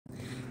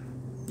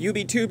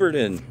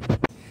UB-tuberton.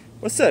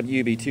 What's up,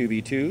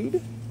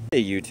 UB-tube?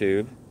 Hey,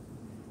 YouTube.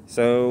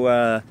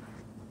 So,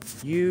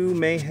 you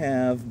may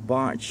have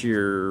bought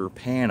your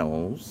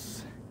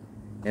panels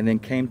and then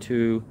came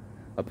to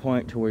a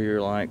point to where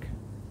you're like,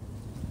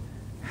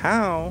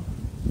 how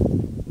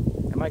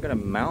am I going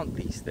to mount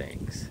these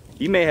things?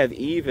 You may have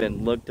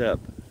even looked up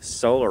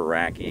solar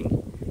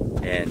racking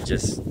and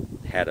just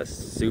had a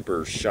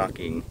super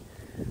shocking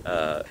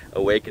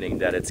awakening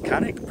that it's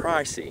kind of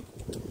pricey.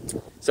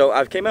 So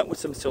I've came up with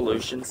some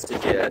solutions to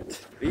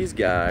get these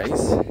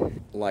guys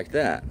like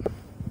that.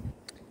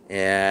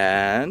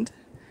 And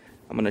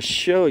I'm going to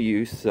show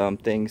you some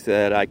things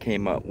that I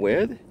came up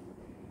with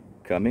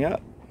coming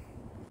up.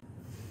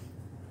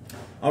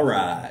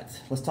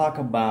 Alright, let's talk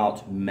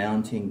about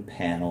mounting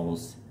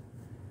panels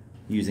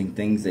using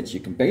things that you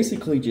can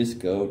basically just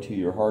go to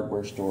your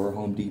hardware store,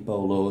 Home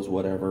Depot, Lowe's,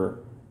 whatever,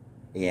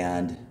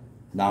 and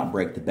not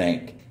break the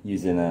bank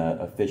using a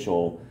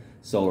official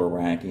solar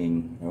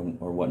racking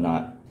or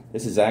whatnot.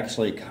 This is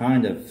actually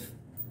kind of,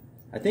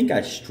 I think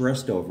I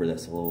stressed over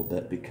this a little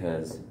bit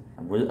because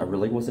I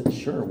really wasn't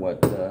sure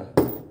what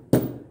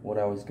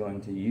I was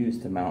going to use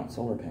to mount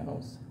solar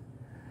panels.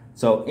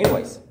 So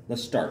anyways,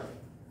 let's start.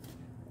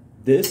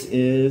 This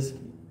is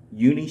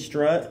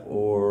Unistrut,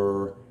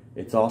 or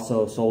it's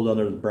also sold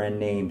under the brand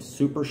name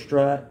Super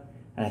Strut,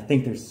 and I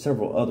think there's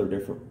several other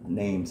different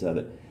names of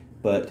it.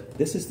 But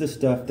this is the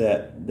stuff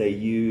that they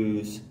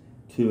use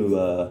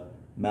to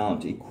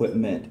mount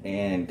equipment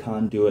and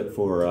conduit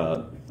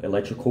for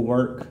electrical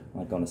work,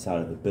 like on the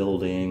side of a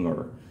building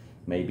or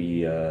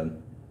maybe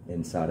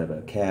inside of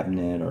a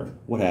cabinet or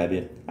what have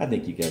you. I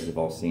think you guys have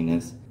all seen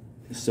this.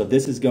 So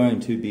this is going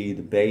to be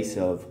the base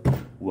of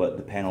what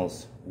the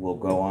panels will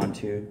go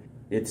onto.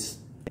 It's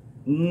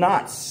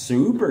not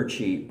super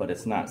cheap, but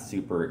it's not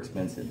super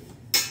expensive.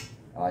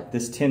 Like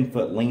this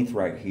 10-foot length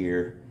right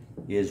here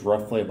is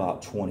roughly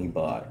about 20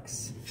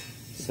 bucks.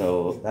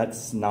 So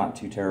that's not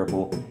too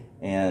terrible.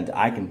 And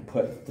I can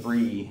put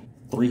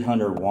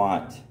 300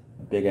 watt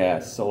big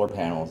ass solar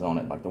panels on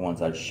it, like the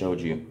ones I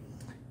showed you.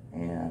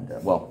 And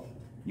well,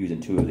 using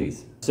 2 of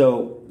these.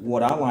 So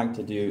what I like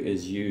to do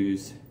is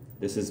use,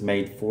 this is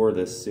made for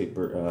this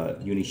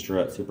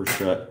Unistrut, Super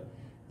Strut.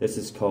 This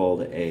is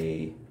called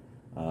a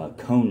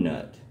cone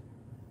nut.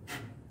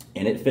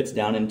 And it fits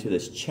down into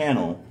this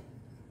channel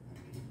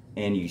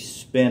and you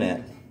spin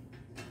it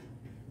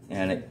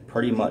and it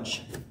pretty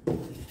much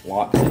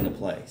locks into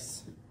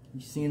place.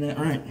 You seeing that?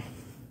 All right.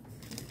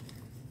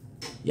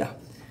 Yeah,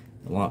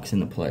 it locks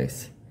into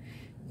place.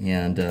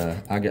 And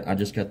I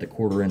just got the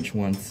 1/4-inch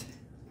ones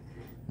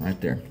right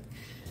there.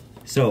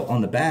 So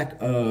on the back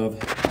of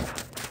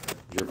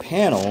your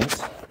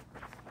panels,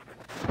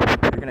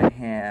 you're gonna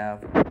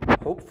have,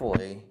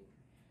 hopefully,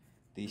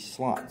 these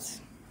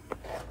slots.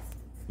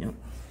 Yep.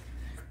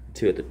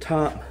 2 at the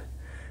top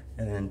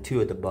and then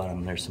 2 at the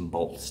bottom. There's some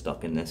bolts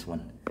stuck in this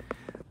one.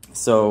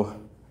 So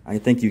I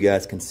think you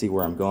guys can see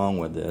where I'm going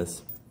with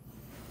this.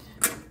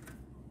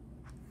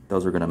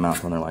 Those are gonna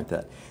mount on there like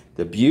that.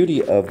 The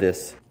beauty of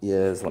this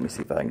is, let me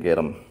see if I can get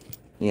them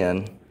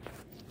in.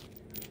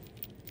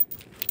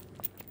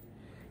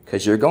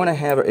 Because you're going to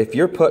have, if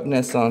you're putting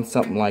this on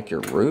something like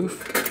your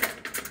roof,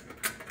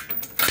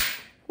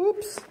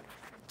 whoops.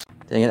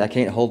 Dang it, I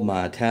can't hold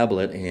my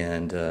tablet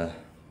and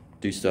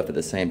do stuff at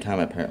the same time.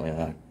 Apparently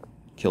I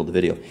killed the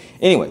video.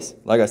 Anyways,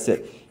 like I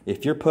said,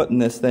 if you're putting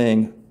this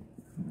thing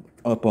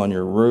up on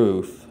your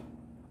roof,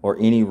 or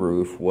any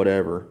roof,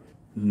 whatever.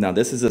 Now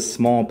this is a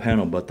small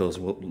panel, but those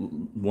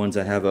ones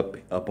I have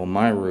up on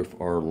my roof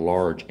are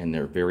large and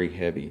they're very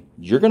heavy.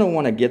 You're going to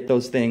want to get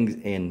those things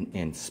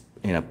in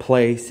a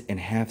place and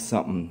have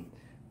something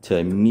to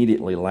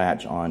immediately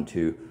latch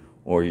onto,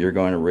 or you're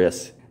going to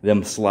risk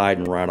them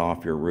sliding right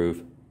off your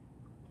roof,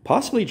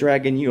 possibly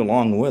dragging you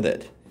along with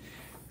it.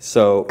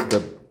 So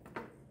the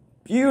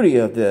beauty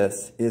of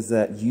this is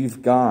that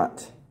you've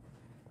got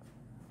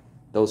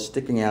those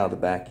sticking out of the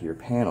back of your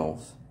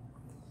panels,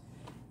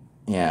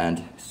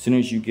 and as soon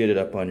as you get it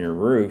up on your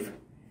roof,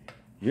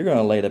 you're going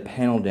to lay the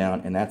panel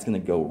down and that's going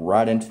to go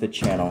right into the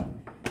channel,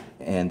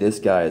 and this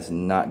guy is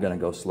not going to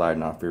go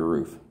sliding off your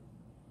roof.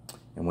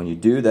 And when you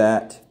do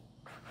that,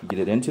 you get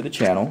it into the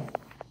channel,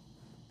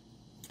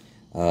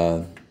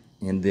 and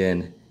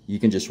then you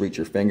can just reach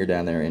your finger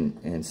down there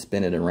and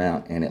spin it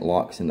around and it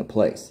locks into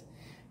place.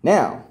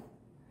 Now,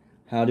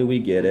 how do we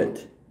get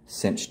it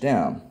cinched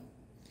down?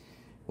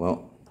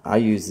 Well, I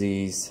use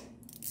these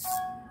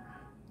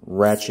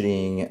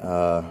ratcheting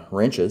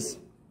wrenches,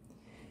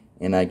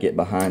 and I get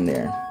behind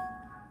there,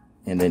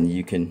 and then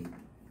you can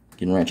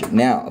wrench it.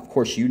 Now, of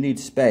course, you need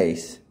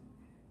space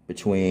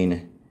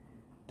between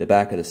the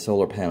back of the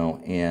solar panel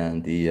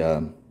and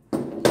the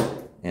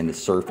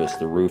surface,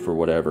 the roof or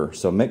whatever.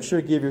 So make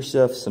sure to give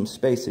yourself some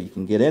space so you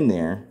can get in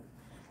there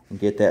and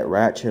get that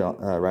ratchet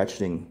or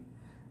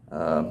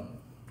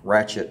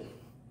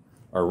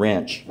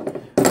wrench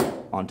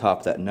on top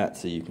of that nut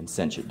so you can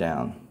cinch it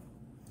down.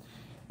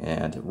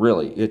 And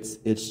really,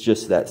 it's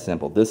just that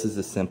simple. This is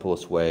the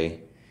simplest way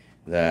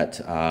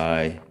that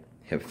I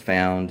have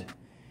found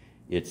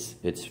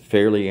It's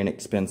fairly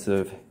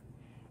inexpensive,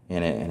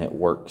 and it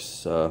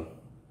works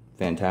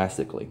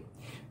fantastically.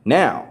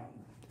 Now,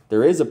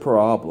 there is a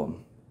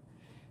problem.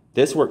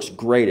 This works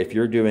great if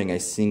you're doing a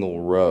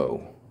single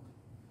row,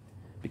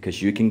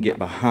 because you can get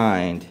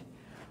behind,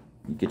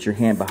 you get your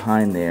hand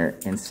behind there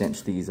and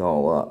cinch these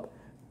all up.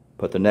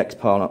 Put the next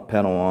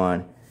panel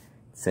on,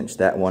 cinch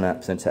that one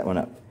up, cinch that one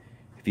up.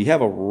 If you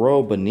have a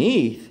row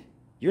beneath,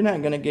 you're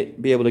not going to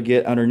be able to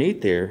get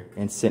underneath there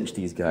and cinch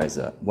these guys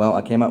up. Well,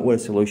 I came up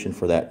with a solution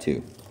for that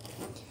too.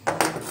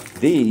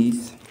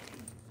 These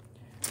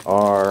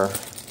are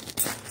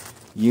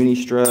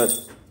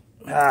Unistrut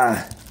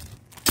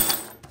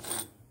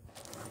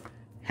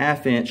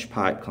half-inch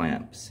pipe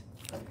clamps,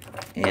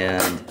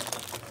 and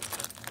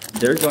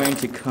they're going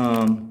to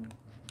come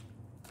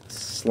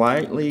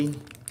slightly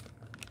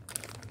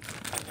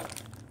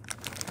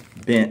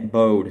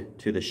bowed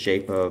to the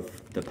shape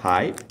of the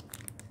pipe.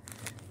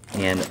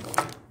 And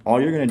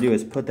all you're going to do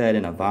is put that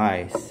in a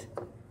vise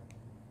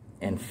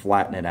and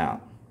flatten it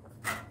out.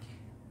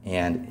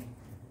 And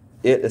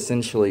it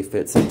essentially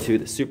fits into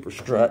the super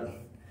strut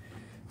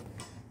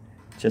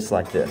just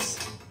like this.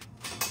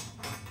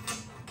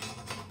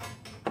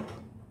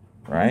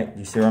 Right?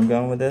 You see where I'm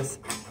going with this?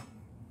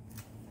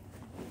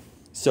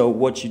 So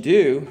what you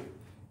do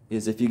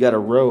is, if you got a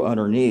row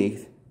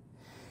underneath,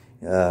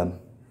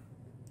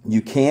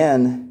 you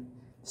can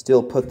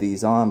still put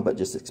these on, but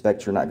just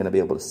expect you're not going to be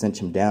able to cinch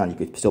them down. You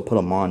could still put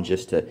them on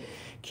just to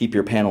keep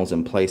your panels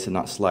in place and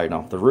not sliding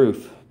off the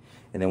roof.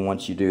 And then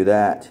once you do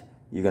that,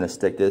 you're going to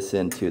stick this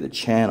into the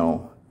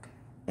channel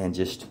and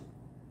just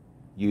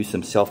use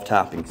some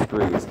self-tapping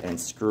screws and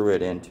screw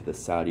it into the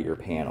side of your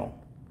panel.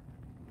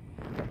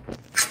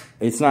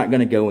 It's not going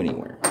to go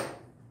anywhere.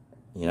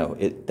 You know,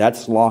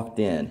 that's locked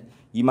in.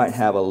 You might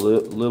have a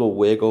little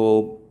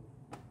wiggle,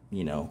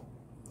 you know,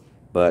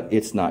 but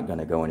it's not going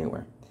to go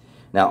anywhere.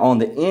 Now on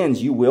the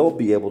ends, you will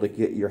be able to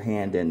get your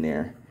hand in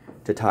there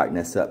to tighten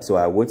this up. So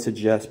I would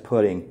suggest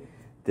putting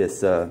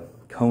this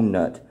cone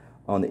nut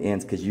on the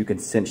ends, because you can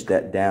cinch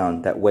that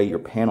down. That way your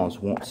panels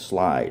won't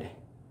slide.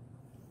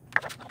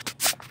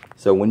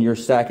 So when you're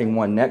stacking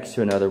one next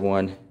to another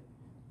one,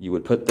 you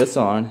would put this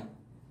on,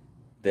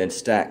 then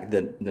stack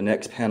the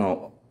next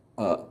panel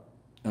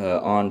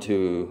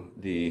onto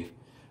the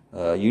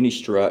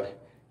Unistrut.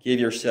 Give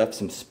yourself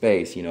some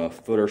space, you know, a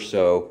foot or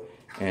so,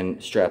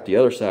 and strap the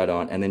other side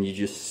on, and then you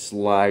just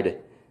slide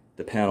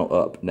the panel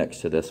up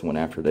next to this one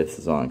after this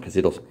is on, because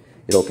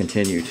it'll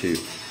continue to,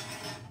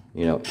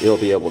 you know, it'll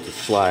be able to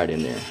slide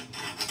in there.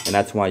 And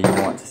that's why you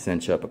want to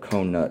cinch up a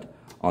cone nut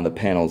on the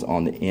panels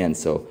on the end,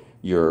 so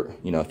you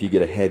know, if you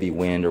get a heavy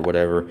wind or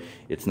whatever,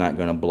 it's not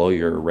going to blow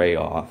your array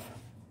off.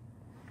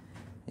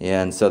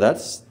 And so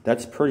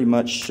that's pretty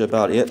much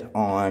about it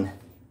on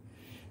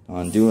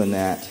doing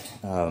that.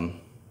 I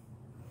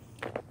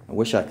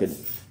wish I could.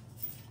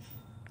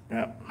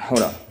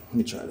 Hold on, let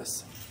me try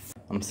this.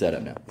 I'm set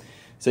up now.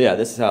 So yeah,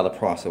 this is how the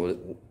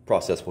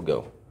process will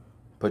go.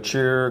 Put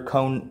your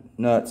cone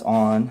nuts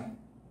on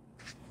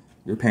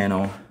your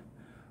panel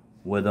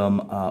with them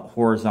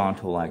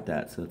horizontal like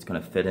that, so it's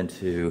going to fit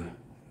into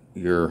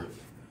your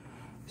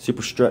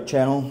super strut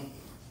channel.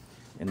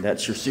 And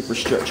that's your super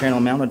strut channel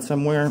mounted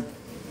somewhere.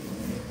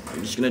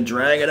 I'm just going to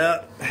drag it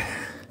up.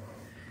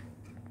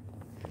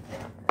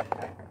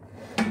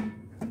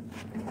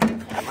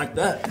 Like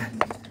that.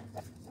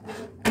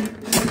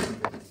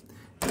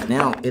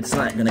 Now it's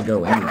not going to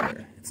go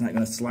anywhere. It's not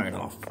going to slide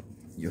off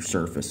your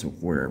surface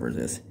of wherever it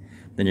is.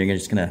 Then you're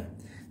just going to,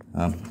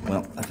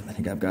 well, I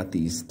think I've got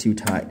these too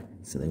tight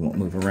so they won't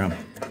move around.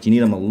 But you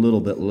need them a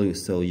little bit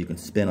loose so you can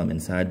spin them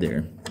inside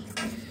there.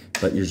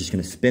 But you're just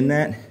going to spin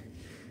that.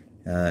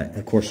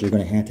 Of course, you're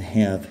going to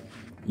have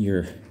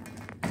your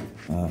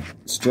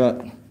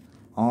strut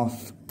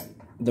off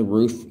the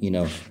roof, you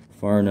know,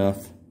 far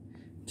enough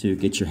to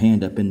get your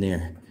hand up in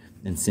there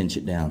and cinch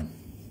it down.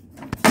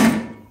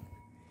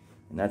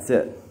 And that's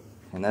it.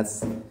 And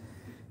that's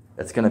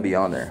going to be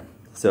on there.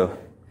 So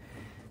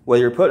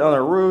whether you're putting on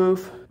a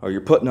roof, or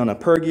you're putting on a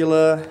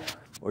pergola,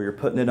 or you're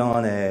putting it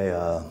on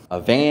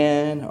a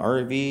van,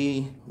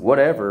 RV,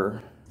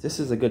 whatever, this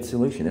is a good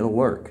solution. It'll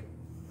work.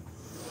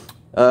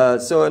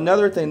 So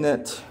another thing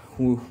that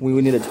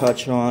we need to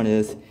touch on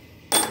is,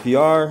 if you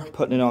are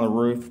putting it on the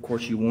roof, of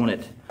course you want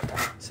it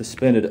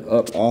suspended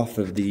up off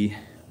of the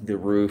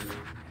roof.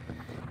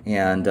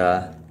 And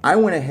I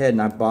went ahead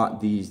and I bought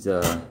these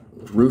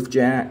roof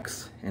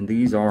jacks, and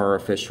these are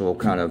official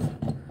kind of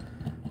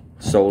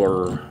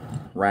solar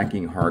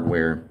racking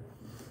hardware.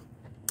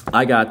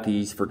 I got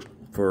these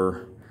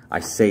for I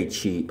say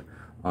cheap,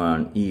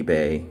 on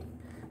eBay.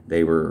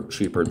 They were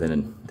cheaper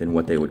than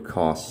what they would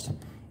cost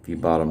if you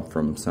bought them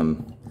from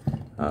some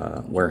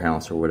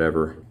warehouse or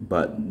whatever,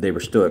 but they were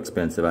still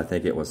expensive. I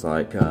think it was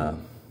like I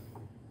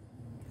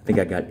think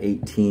I got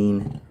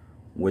 18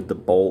 with the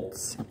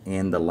bolts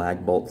and the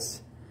lag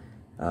bolts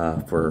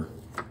for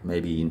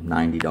maybe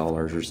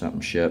 $90 or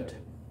something shipped.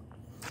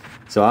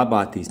 So I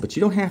bought these, but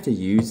you don't have to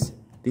use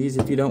these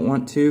if you don't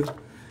want to.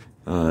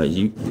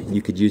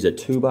 You could use a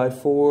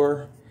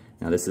 2x4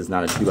 Now this is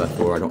not a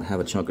 2x4. I don't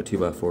have a chunk of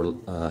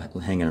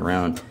 2x4 hanging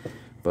around,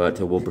 but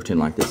we'll pretend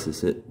like this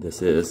is it.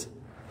 This is.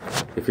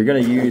 If you're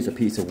going to use a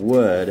piece of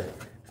wood,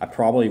 I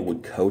probably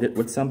would coat it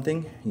with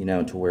something, you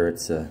know, to where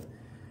it's a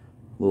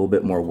little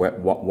bit more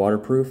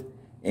waterproof.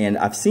 And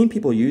I've seen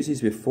people use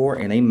these before,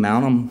 and they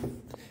mount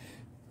them,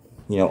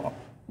 you know,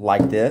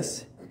 like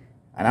this.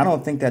 And I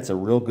don't think that's a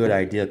real good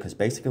idea, because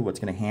basically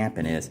what's going to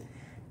happen is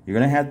you're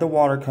going to have the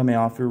water coming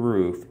off your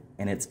roof,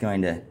 and it's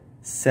going to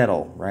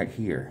settle right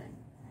here.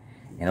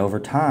 And over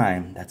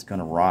time, that's going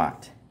to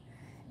rot.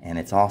 And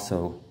it's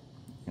also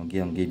going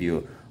to give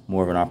you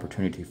more of an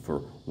opportunity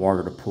for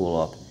water to pool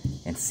up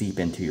and seep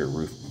into your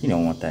roof. You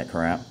don't want that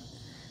crap.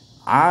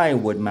 I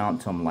would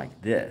mount them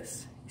like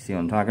this. You see what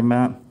I'm talking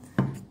about?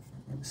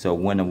 So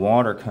when the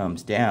water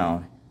comes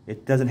down,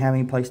 it doesn't have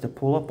any place to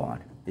pull up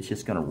on. It's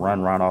just going to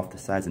run right off the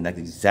sides, and that's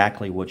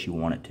exactly what you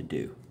want it to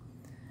do.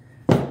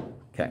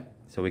 Okay,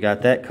 so we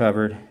got that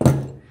covered.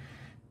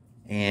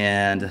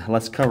 And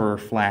let's cover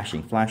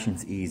flashing.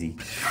 Flashing's easy.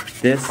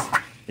 This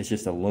is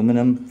just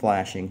aluminum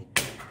flashing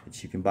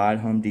that you can buy at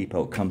Home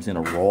Depot. It comes in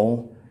a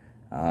roll,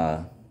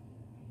 10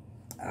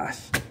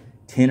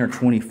 or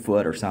 20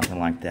 foot or something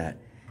like that.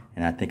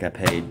 And I think I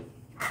paid,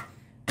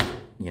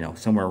 you know,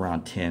 somewhere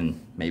around 10,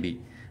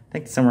 maybe, I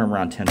think somewhere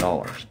around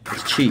 $10.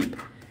 It's cheap.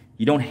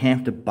 You don't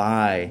have to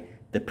buy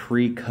the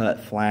pre-cut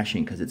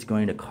flashing, because it's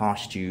going to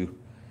cost you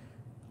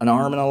an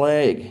arm and a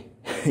leg.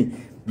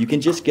 You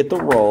can just get the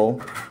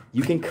roll.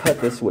 You can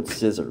cut this with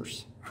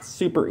scissors. It's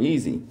super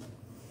easy.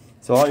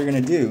 So all you're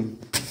going to do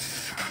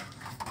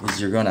is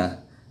you're going to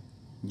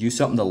use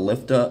something to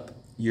lift up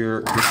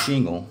your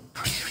shingle.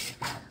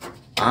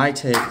 I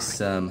take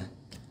some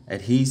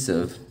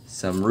adhesive,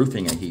 some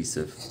roofing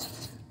adhesive,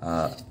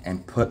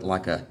 and put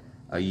like a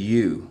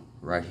U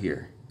right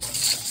here.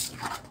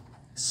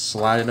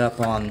 Slide it up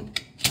on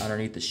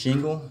underneath the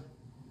shingle,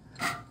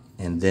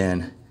 and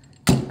then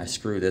I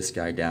screw this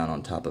guy down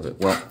on top of it.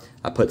 Well,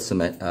 I put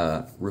some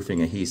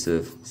roofing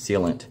adhesive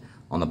sealant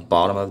on the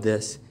bottom of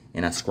this,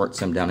 and I squirt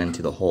some down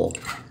into the hole,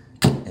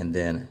 and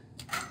then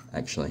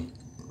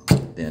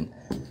then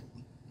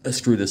I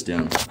screw this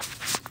down.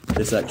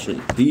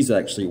 These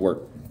actually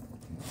work.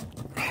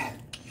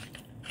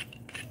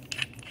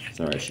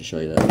 Sorry, I should show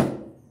you that.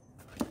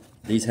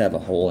 These have a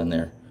hole in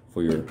there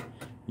for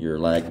your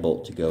lag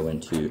bolt to go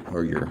into,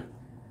 or your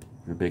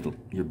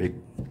big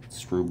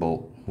screw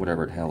bolt,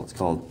 whatever the hell it's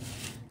called,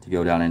 to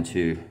go down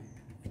into.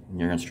 And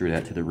you're gonna screw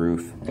that to the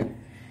roof, and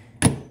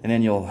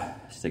then you'll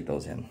stick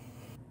those in.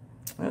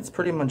 That's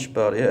pretty much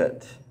about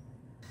it.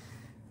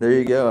 There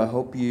you go. I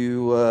hope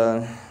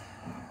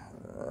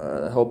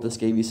hope this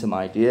gave you some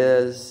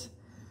ideas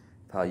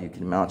of how you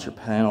can mount your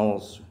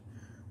panels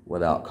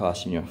without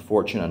costing you a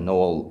fortune. I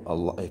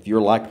know if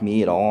you're like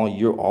me at all,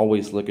 you're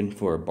always looking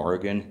for a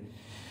bargain.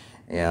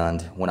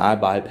 And when I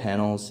buy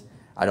panels,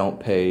 I don't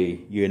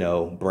pay, you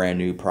know, brand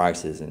new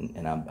prices,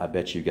 and I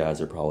bet you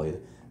guys are probably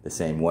the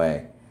same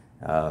way.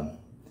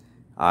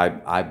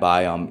 I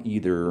buy them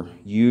either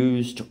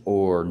used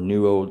or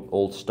new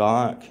old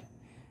stock,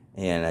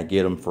 and I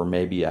get them for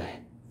maybe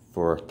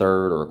for a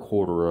third or a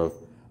quarter of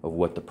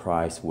what the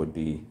price would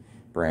be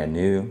brand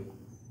new.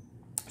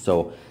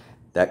 So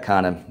that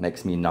kind of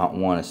makes me not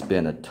want to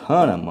spend a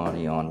ton of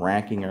money on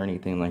racking or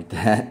anything like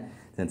that,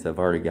 since I've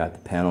already got the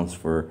panels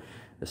for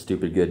a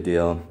stupid good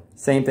deal.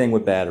 Same thing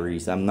with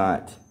batteries. I'm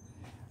not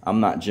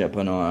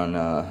jumping on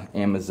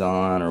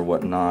Amazon or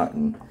whatnot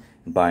and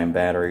buying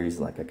batteries.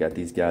 Like, I got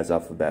these guys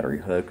off the Battery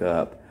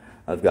Hookup.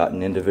 I've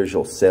gotten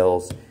individual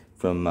cells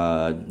from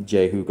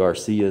Jehu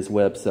Garcia's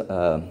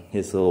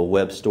his little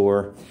web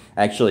store.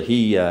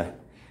 Actually,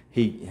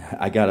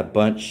 I got a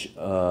bunch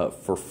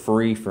for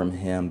free from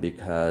him,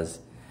 because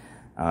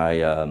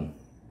I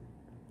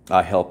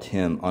helped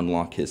him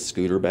unlock his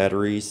scooter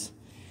batteries.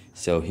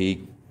 So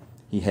he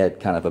had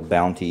kind of a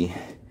bounty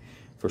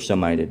for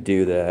somebody to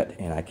do that,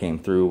 and I came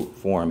through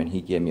for him, and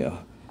he gave me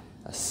a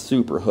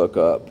super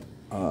hookup.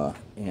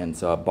 And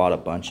so I bought a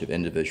bunch of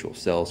individual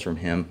cells from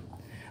him,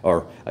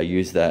 or I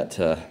used that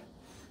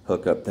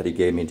hookup that he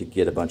gave me to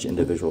get a bunch of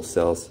individual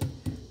cells.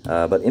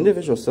 But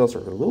individual cells are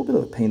a little bit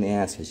of a pain in the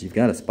ass, because you've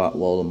got to spot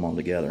weld them all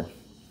together.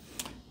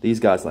 These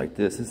guys like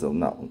this is a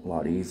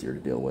lot easier to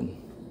deal with.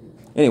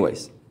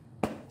 Anyways,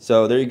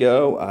 so there you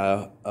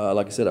go.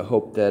 Like I said, I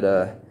hope that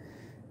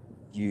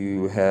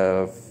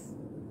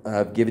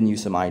I've given you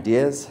some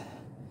ideas,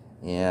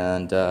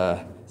 and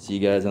see you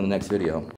guys on the next video.